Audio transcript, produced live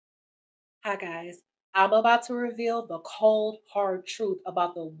Hi, guys. I'm about to reveal the cold, hard truth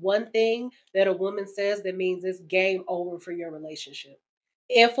about the one thing that a woman says that means it's game over for your relationship.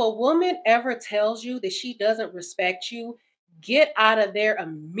 If a woman ever tells you that she doesn't respect you, get out of there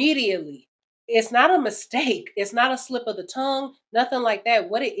immediately. It's not a mistake, it's not a slip of the tongue, nothing like that.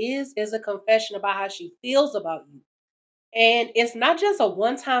 What it is a confession about how she feels about you. And it's not just a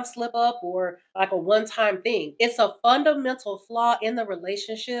one time slip up or like a one time thing, it's a fundamental flaw in the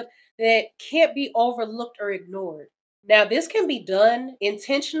relationship that can't be overlooked or ignored. Now, this can be done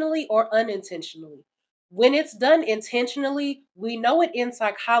intentionally or unintentionally. When it's done intentionally, we know it in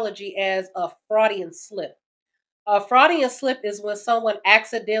psychology as a Freudian slip. A Freudian slip is when someone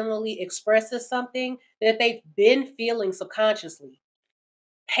accidentally expresses something that they've been feeling subconsciously.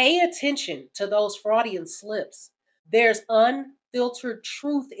 Pay attention to those Freudian slips. There's unfiltered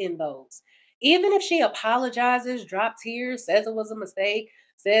truth in those. Even if she apologizes, drops tears, says it was a mistake,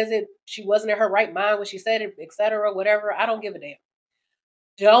 says it she wasn't in her right mind when she said it, etc., whatever, I don't give a damn.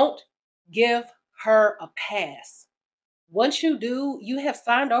 Don't give her a pass. Once you do, you have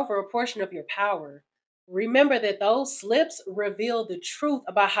signed over a portion of your power. Remember that those slips reveal the truth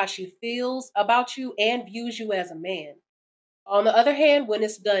about how she feels about you and views you as a man. On the other hand, when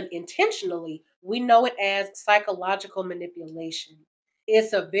it's done intentionally, we know it as psychological manipulation.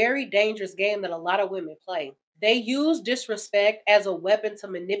 It's a very dangerous game that a lot of women play. They use disrespect as a weapon to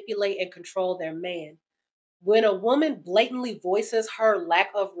manipulate and control their man. When a woman blatantly voices her lack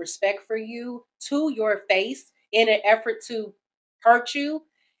of respect for you to your face in an effort to hurt you,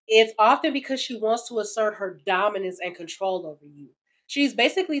 it's often because she wants to assert her dominance and control over you. She's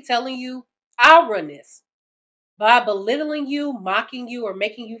basically telling you, I'll run this. By belittling you, mocking you, or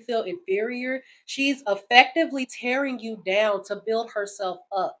making you feel inferior, she's effectively tearing you down to build herself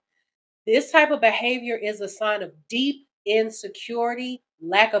up. This type of behavior is a sign of deep insecurity,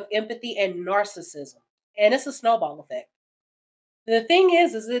 lack of empathy, and narcissism. And it's a snowball effect. The thing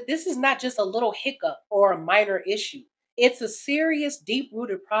is that this is not just a little hiccup or a minor issue. It's a serious, deep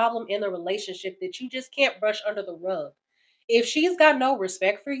rooted problem in the relationship that you just can't brush under the rug. If she's got no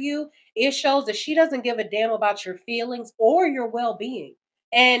respect for you, it shows that she doesn't give a damn about your feelings or your well being.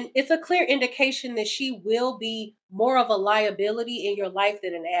 And it's a clear indication that she will be more of a liability in your life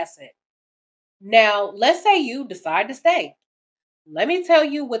than an asset. Now, let's say you decide to stay. Let me tell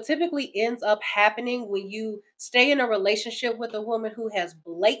you what typically ends up happening when you stay in a relationship with a woman who has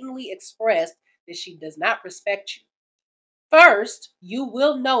blatantly expressed that she does not respect you. First, you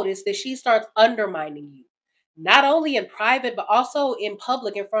will notice that she starts undermining you, not only in private, but also in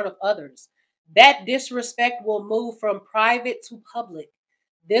public in front of others. That disrespect will move from private to public.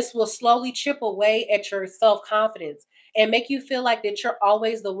 This will slowly chip away at your self confidence and make you feel like that you're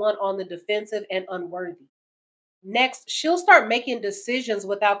always the one on the defensive and unworthy. Next, she'll start making decisions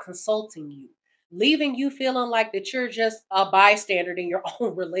without consulting you, leaving you feeling like that you're just a bystander in your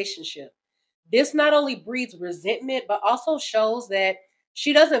own relationship. This not only breeds resentment, but also shows that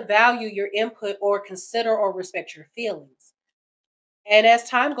she doesn't value your input or consider or respect your feelings. And as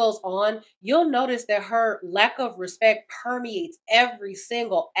time goes on, you'll notice that her lack of respect permeates every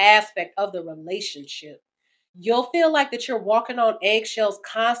single aspect of the relationship. You'll feel like that you're walking on eggshells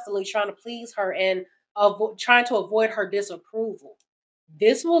constantly trying to please her and trying to avoid her disapproval.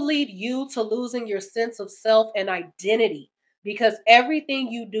 This will lead you to losing your sense of self and identity because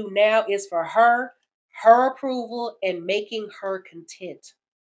everything you do now is for her, her approval, and making her content.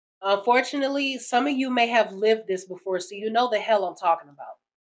 Unfortunately, some of you may have lived this before, so you know the hell I'm talking about.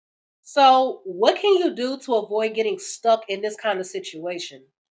 So, what can you do to avoid getting stuck in this kind of situation?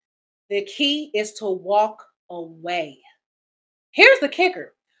 The key is to walk away. Here's the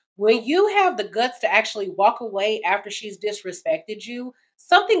kicker. When you have the guts to actually walk away after she's disrespected you,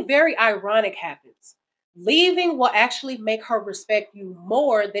 something very ironic happens. Leaving will actually make her respect you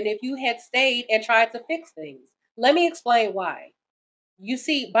more than if you had stayed and tried to fix things. Let me explain why. You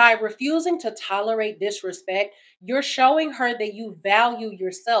see, by refusing to tolerate disrespect, you're showing her that you value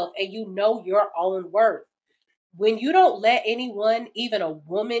yourself and you know your own worth. When you don't let anyone, even a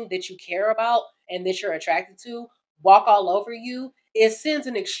woman that you care about and that you're attracted to, walk all over you, it sends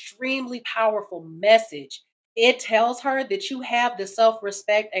an extremely powerful message. It tells her that you have the self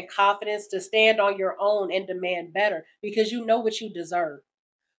respect and confidence to stand on your own and demand better because you know what you deserve.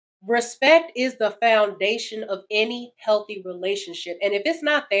 Respect is the foundation of any healthy relationship. And if it's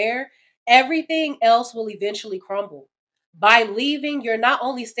not there, everything else will eventually crumble. By leaving, you're not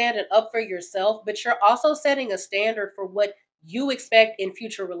only standing up for yourself, but you're also setting a standard for what you expect in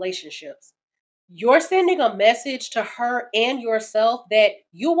future relationships. You're sending a message to her and yourself that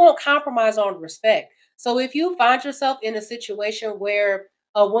you won't compromise on respect. So if you find yourself in a situation where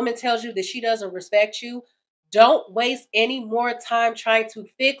a woman tells you that she doesn't respect you, don't waste any more time trying to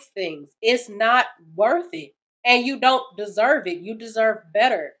fix things. It's not worth it. And you don't deserve it. You deserve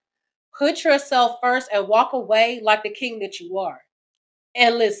better. Put yourself first and walk away like the king that you are.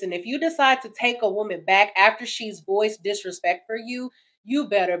 And listen, if you decide to take a woman back after she's voiced disrespect for you, you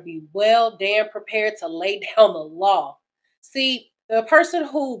better be well damn prepared to lay down the law. See, the person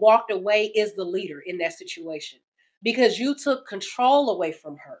who walked away is the leader in that situation because you took control away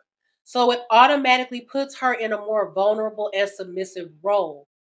from her. So it automatically puts her in a more vulnerable and submissive role.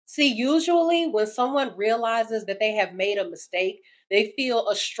 See, usually when someone realizes that they have made a mistake, they feel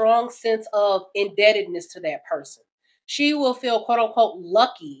a strong sense of indebtedness to that person. She will feel quote unquote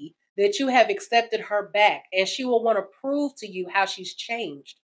lucky that you have accepted her back, and she will want to prove to you how she's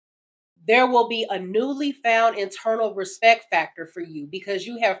changed. There will be a newly found internal respect factor for you because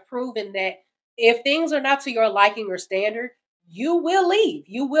you have proven that if things are not to your liking or standard, you will leave.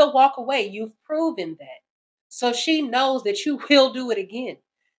 You will walk away. You've proven that. So she knows that you will do it again.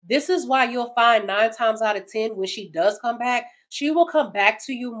 This is why you'll find 9 times out of 10 when she does come back, she will come back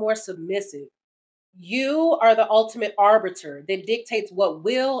to you more submissive. You are the ultimate arbiter that dictates what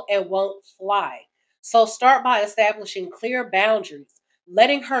will and won't fly. So start by establishing clear boundaries,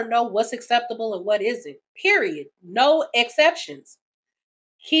 letting her know what's acceptable and what isn't. Period. No exceptions.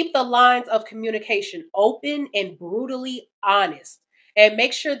 Keep the lines of communication open and brutally honest. And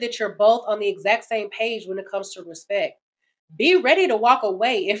make sure that you're both on the exact same page when it comes to respect. Be ready to walk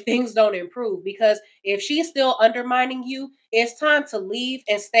away if things don't improve because if she's still undermining you, it's time to leave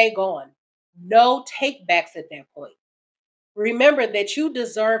and stay gone. No take backs at that point. Remember that you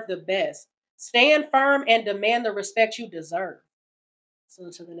deserve the best. Stand firm and demand the respect you deserve. So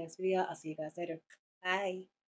until the next video, I'll see you guys later. Bye.